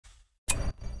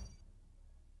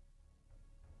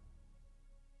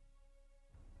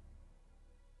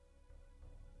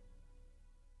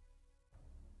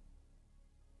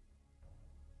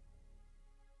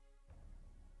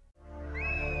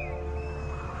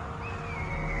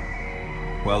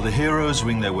While the heroes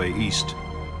wing their way east,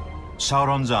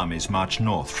 Sauron's armies march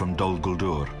north from Dol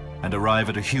Guldur and arrive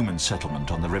at a human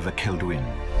settlement on the river Celduin.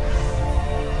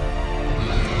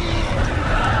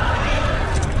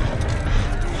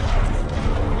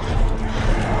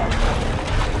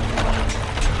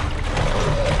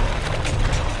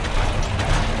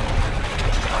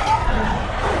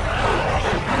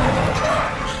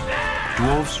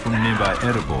 Dwarves from nearby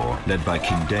Erebor, led by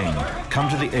King Dain, come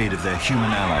to the aid of their human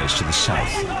allies to the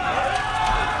south.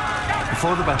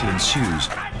 Before the battle ensues,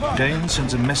 Dain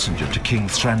sends a messenger to King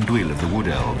Thranduil of the Wood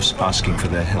Elves, asking for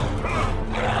their help.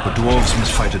 The dwarves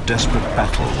must fight a desperate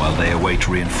battle while they await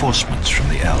reinforcements from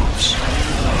the elves.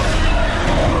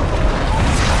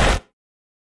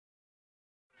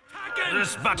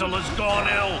 This battle has gone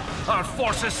ill. Our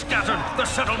forces scattered, the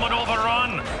settlement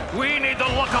overrun. We need the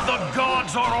luck of the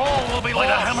gods, or all will be like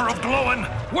a hammer of glowing.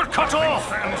 We're cut off.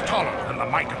 Stands taller than the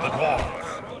might of the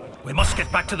dwarves. We must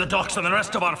get back to the docks and the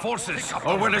rest of our forces,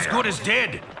 or we're as good as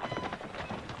dead.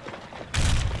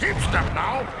 Keep step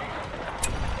now.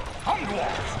 Come,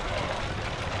 dwarves.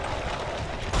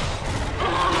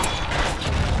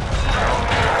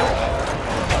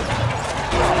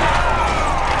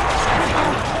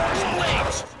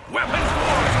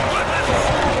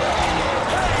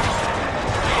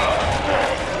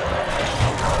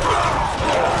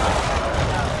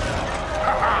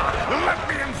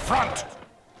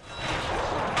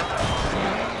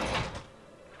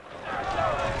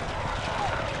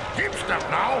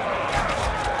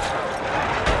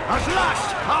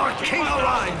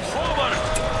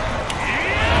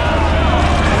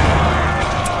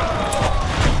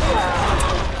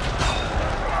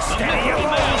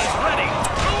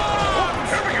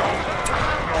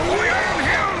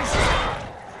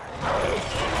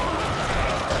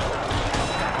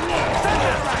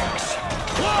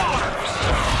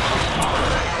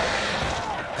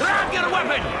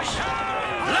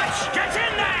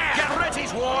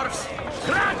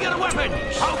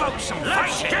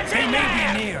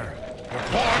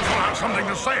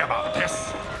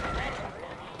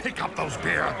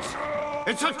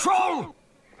 It's a troll!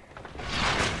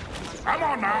 Come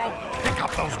on now, pick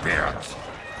up those beards.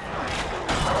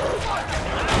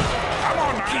 Come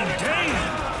on now. King Dain!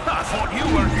 I thought you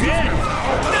were dead!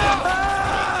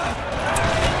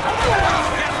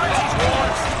 Get ready,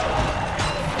 dwarves!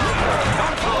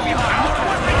 Don't fall behind! More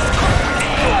weapons!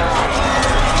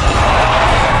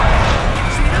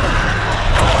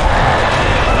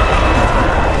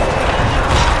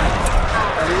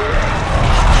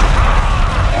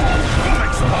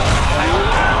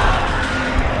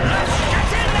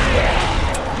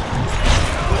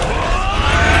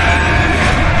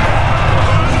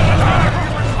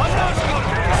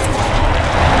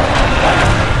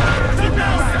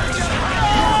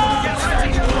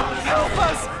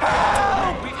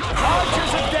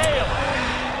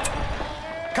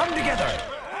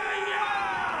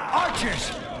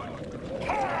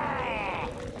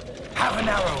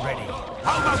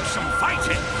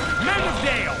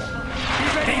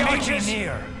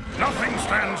 Nothing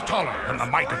stands taller than the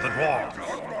might of the dwarves.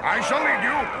 I shall lead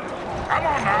you. Come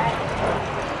on now.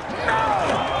 No!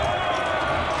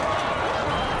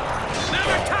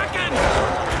 They're attacking!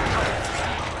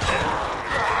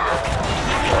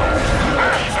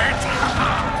 That's it!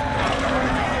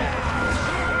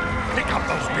 Pick up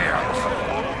those beards.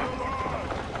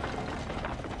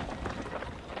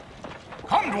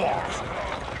 Come, dwarves.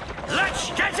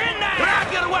 Let's get in there!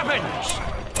 Grab your weapons!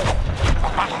 The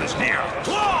battle is near.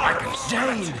 I can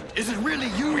Dain, is it really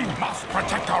you? We must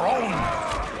protect our own.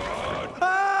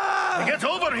 Get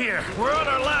over here. We're on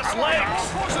our last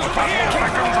legs. Over here.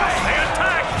 They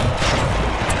attack.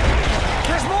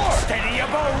 There's more. Steady your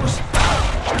bows.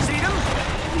 See them?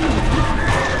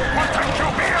 Protect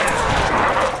your beards.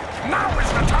 Now is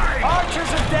the time.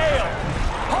 Archers of Dale,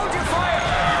 hold your fire.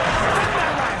 Defend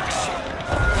their ranks.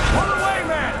 Pull away,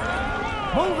 man.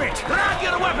 Move it. Grab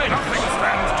your weapons. Nothing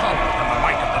stands taller than the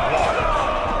might of the dwarves.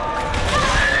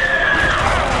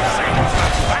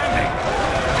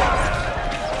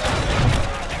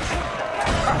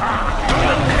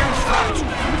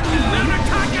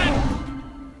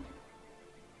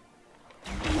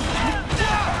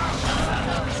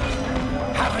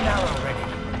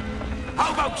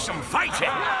 Some fighting!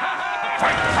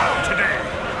 Fight proud today!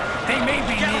 They may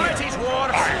be Get near. ready,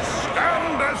 dwarves! I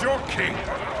stand as your king!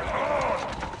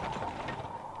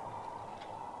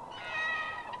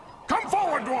 Come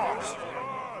forward, dwarves!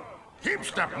 Keep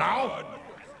step now!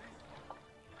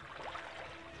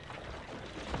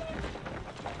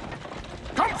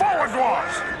 Come forward,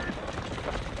 dwarves!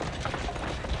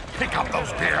 Pick up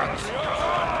those beards!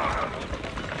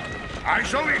 I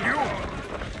shall lead you.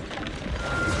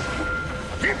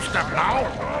 Keep step now.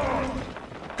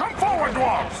 Come forward,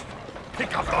 dwarves.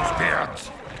 Pick up those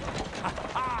beards.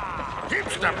 Keep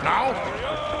step now.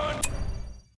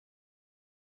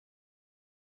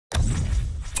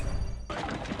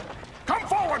 Come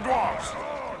forward, dwarves.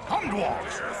 Come,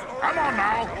 dwarves. Come on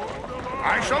now.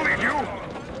 I shall lead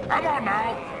you. Come on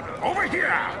now. Over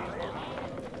here.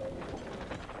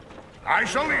 I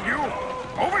shall lead you.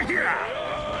 Over here.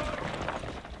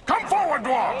 Come forward,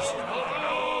 dwarves.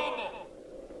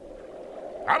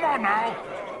 Come on now.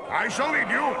 I shall lead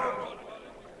you.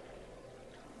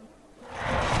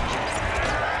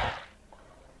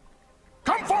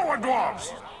 Come forward,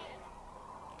 dwarves.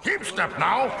 Keep step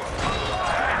now.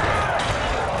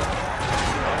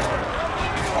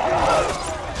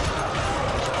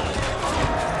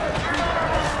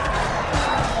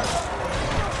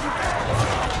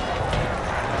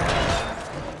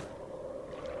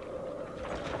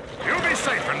 You'll be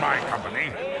safe in my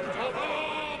company.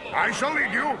 I shall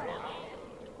lead you.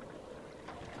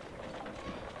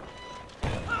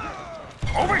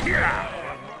 Over here!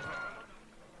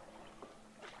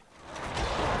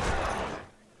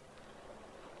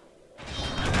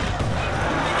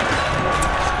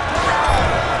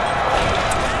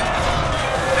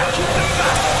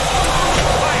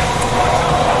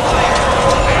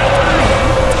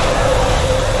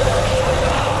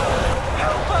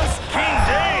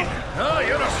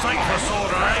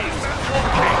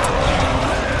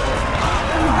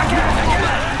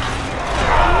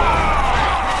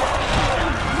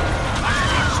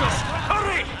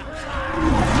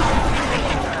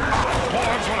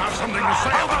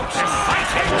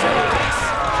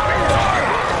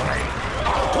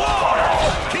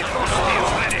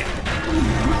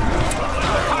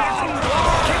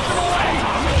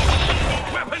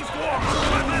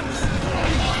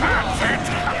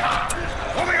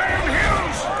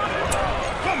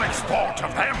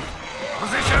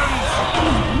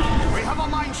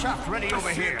 Ready over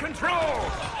here. Control!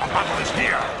 A battle is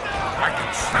here. I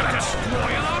can smell it.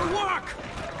 Destroying our work!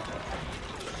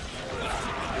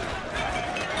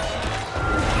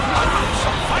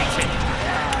 Some fighting!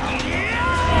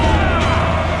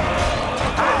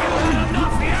 Have you had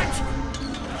enough yet?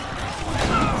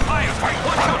 Fire!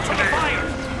 Watch out for the fire!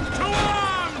 To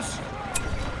arms!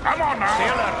 Come on now. Stay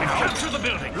alert now. Capture the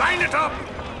building. Line it up.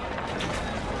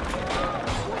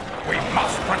 We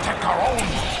must protect our own.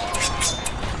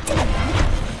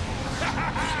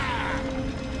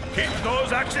 Keep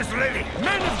those axes ready.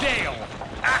 Men of Dale!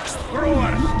 Axe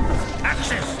throwers.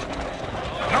 Axes.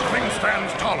 Nothing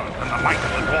stands taller than the might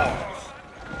of the dwarves.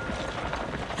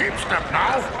 Keep step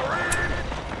now.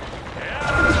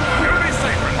 You'll be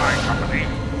safe in my company.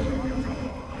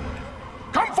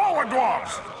 Come forward,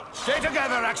 dwarves. Stay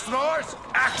together, axe throwers!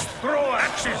 Axe thrower.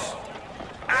 Axes.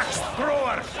 Axe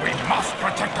throwers. We must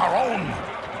protect our own.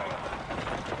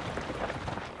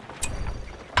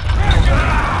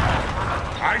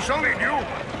 I shall lead you.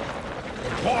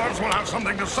 Dwarves will have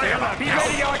something to say about Be this.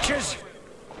 ready, archers!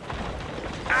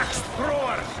 Axe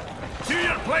throwers. To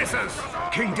your places.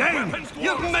 King Dane,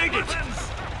 you've made it!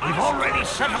 We've already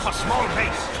set up a small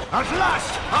base. At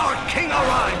last, our king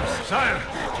arrives! Sire,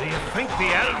 Do you think the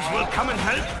elves will come and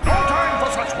help? no time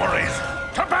for such worries.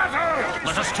 To battle!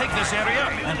 Let us take this area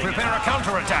and prepare a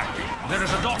counterattack. There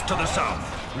is a dock to the south.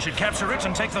 We should capture it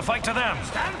and take the fight to them.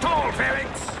 Stand tall, Felix.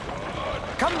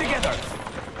 Come together!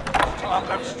 Talk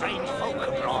of strange folk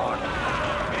abroad.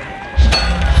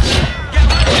 Get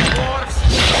ready, dwarves!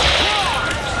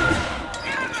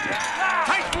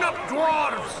 Tighten up,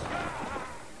 dwarves!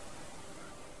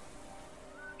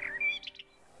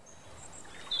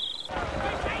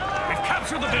 We've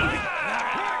captured the building.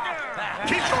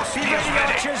 Keep your Be spears ready,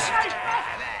 ready. archers!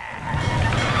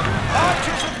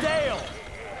 Archers of Dale!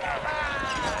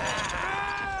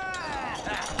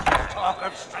 Talk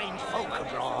of strange folk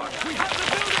abroad. We have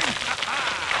the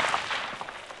building!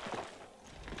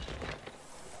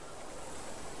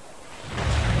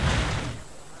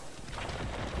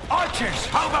 Archers!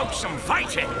 How about some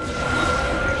fighting?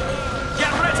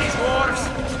 Get ready, dwarves!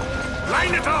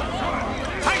 Line it up!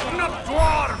 Tighten up,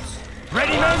 dwarves!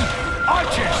 Ready, men?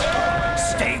 Archers!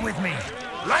 Stay with me!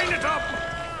 Line it up!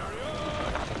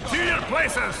 To your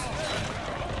places!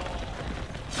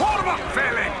 Form up,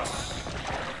 Felix!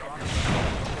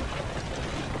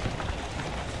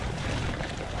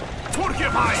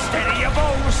 Porcupine! Steady your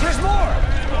bows! There's more!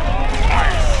 I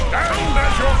stand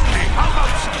as your king! How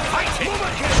about some fighting?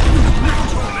 Not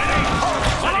too many!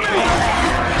 Follow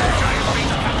me!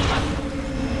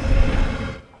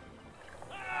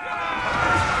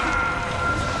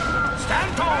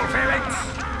 Stand tall, Felix!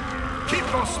 Keep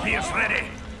those spears ready.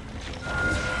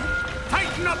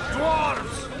 Tighten up,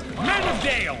 dwarves! Men of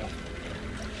Dale!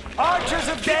 Archers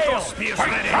of Keep Dale! those spears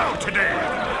ready. Proud today.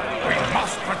 We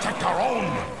must protect our own.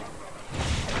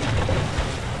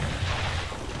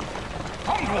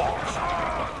 Come,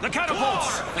 dwarves. The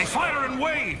catapults! They fire in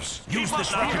waves! Use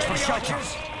this wreckage for shelter.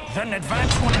 Then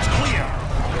advance when it's clear.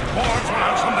 Dwarves will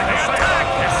have something to say about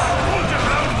this. Hold your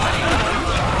ground.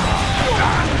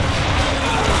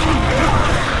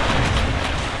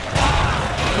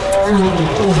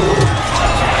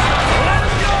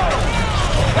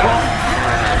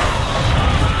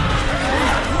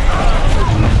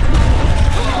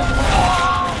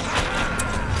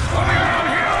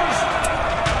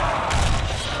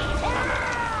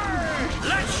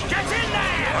 Let's get in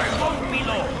there! I won't be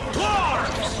long.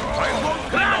 Dwarves! I won't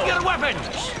be long. Your weapons!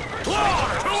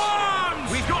 Dwarves! To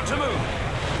arms! We've got to move.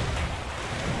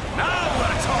 Now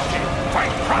we're talking.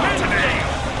 Fight proud today.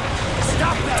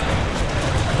 Stop them!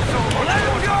 Let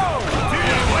him go!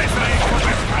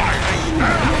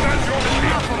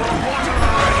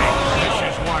 This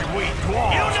is why we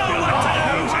dwarves You know build what to our do.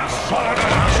 houses. Solomon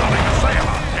has something to say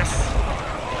about this.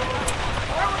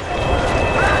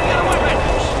 Your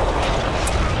weapons!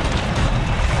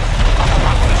 The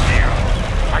battle is near.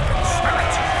 I can smell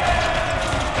it.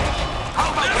 How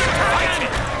about we fight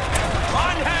it?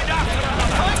 One head after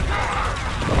another.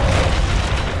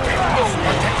 We must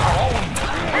protect our own.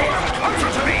 Bring them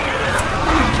closer to me.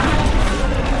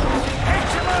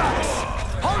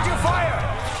 Hold your fire!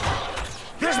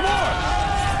 There's more!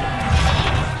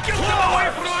 Get them away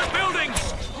from our buildings!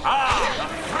 Ah, the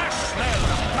fresh smell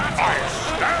of battle! I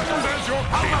stand as your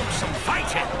How king. about some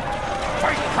fighting?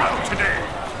 Fight proud today.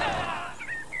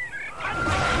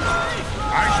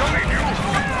 I shall lead you.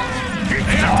 Keep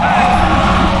it up.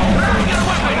 Your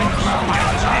weapons!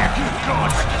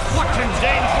 God, what in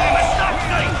Dane's name is that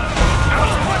thing? Our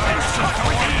weapons shot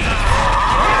with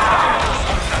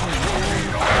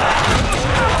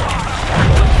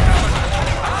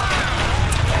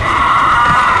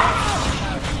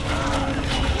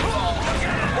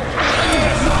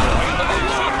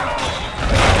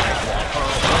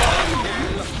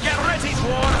Get ready,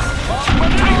 dwarves!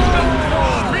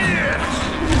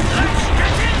 Let's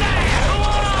get in there!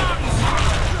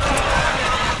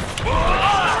 To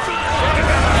arms!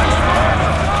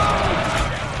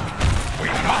 We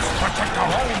must protect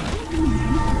our own.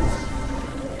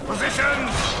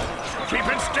 Positions. Keep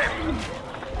it still.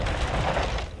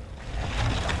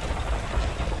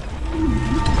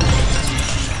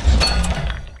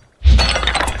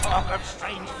 Talk of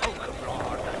strange folk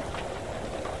abroad.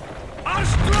 Our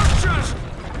structures!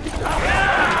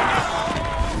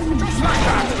 Just like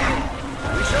that.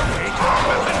 We shall wait.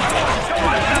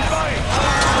 Wipe them by!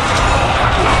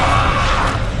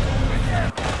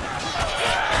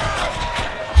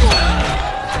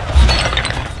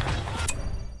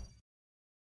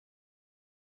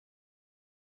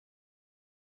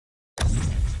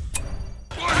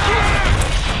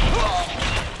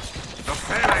 The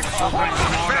phalanx will bring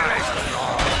them order.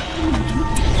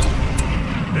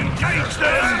 Engage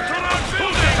them. To our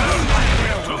building!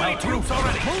 To my troops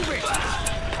already! Move it!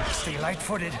 Stay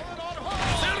light-footed.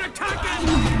 They're attacking!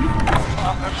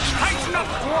 Tighten up,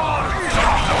 dwarves.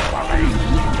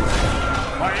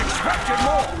 I expected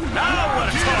more. Now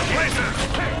we're talking! Places.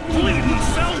 Bleeding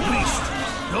cell beast!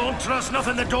 Don't trust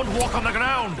nothing that don't walk on the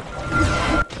ground!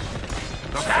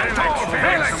 The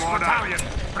phalanx battalion.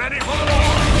 Ready for the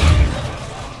war.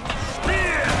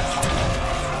 Spears.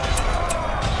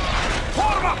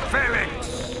 Form up, phalanx.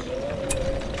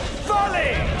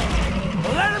 Volley!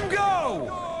 Let him go!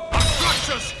 The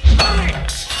structures. Hurry.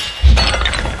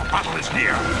 The battle is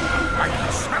near. I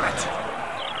can smell it.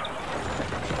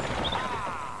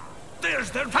 There's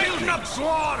their Tighten up,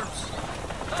 dwarves.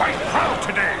 Fight proud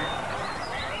today.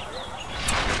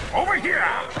 Over here.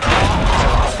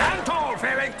 Stand tall,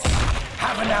 phalanx.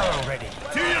 Have an arrow ready.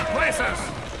 To your places.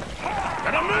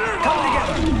 Get a move. Come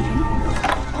together!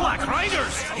 Black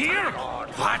Riders! Here?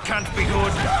 That can't be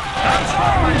good! That's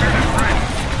all, my bearded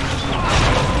friends.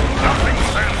 Nothing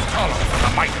stands taller than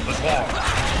the might of the war.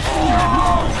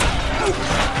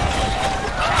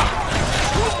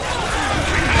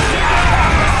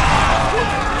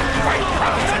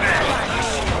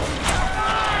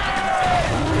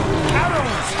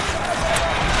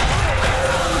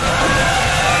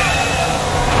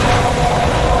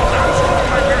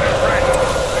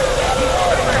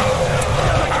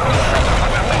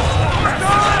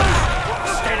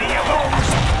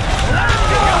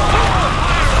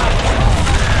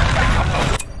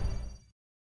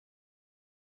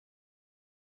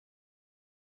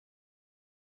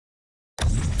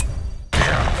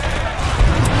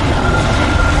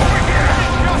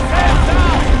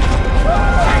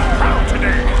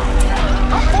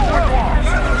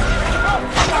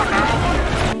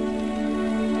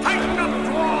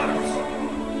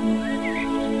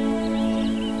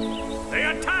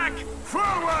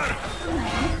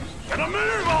 Better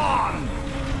move on!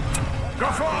 Go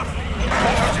forth!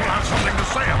 Dwarves will have something to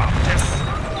say about this.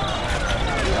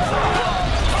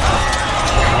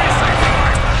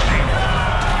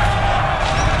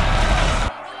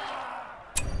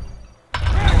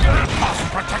 Must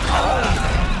protect our home!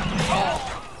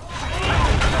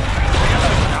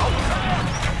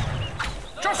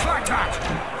 Just like that!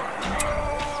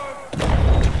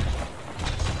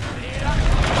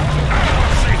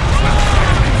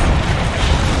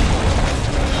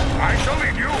 I shall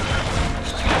lead you. The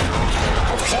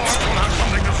Force will have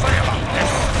something to say about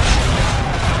this.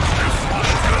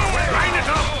 Line it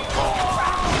up!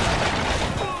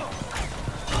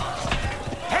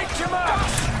 Hate your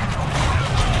marks!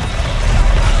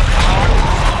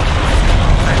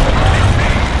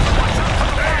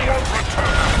 They won't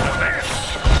return after this.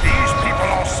 These people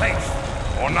are safe.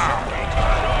 For now.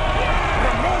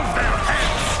 Remove their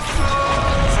heads.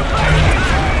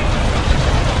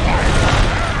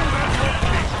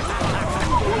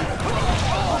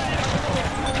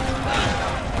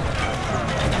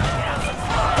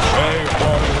 Brave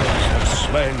warriors have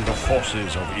slain the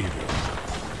forces of evil.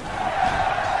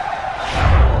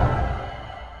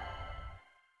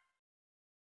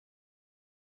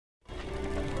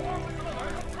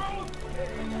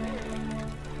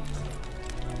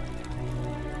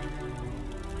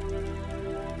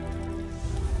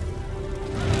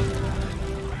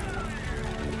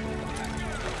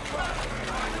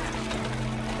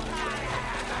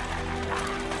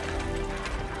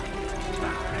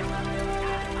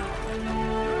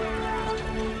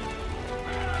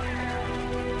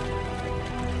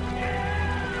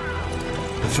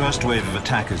 The first wave of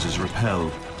attackers is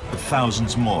repelled, but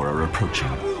thousands more are approaching.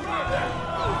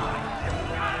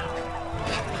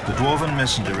 The Dwarven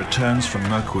messenger returns from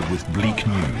Mirkwood with bleak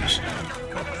news.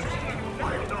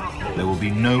 There will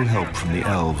be no help from the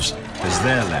elves, as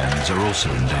their lands are also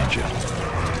in danger.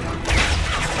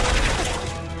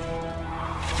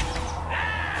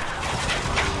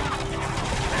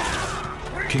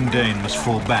 King Dain must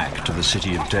fall back to the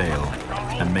city of Dale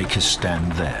and make his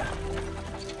stand there.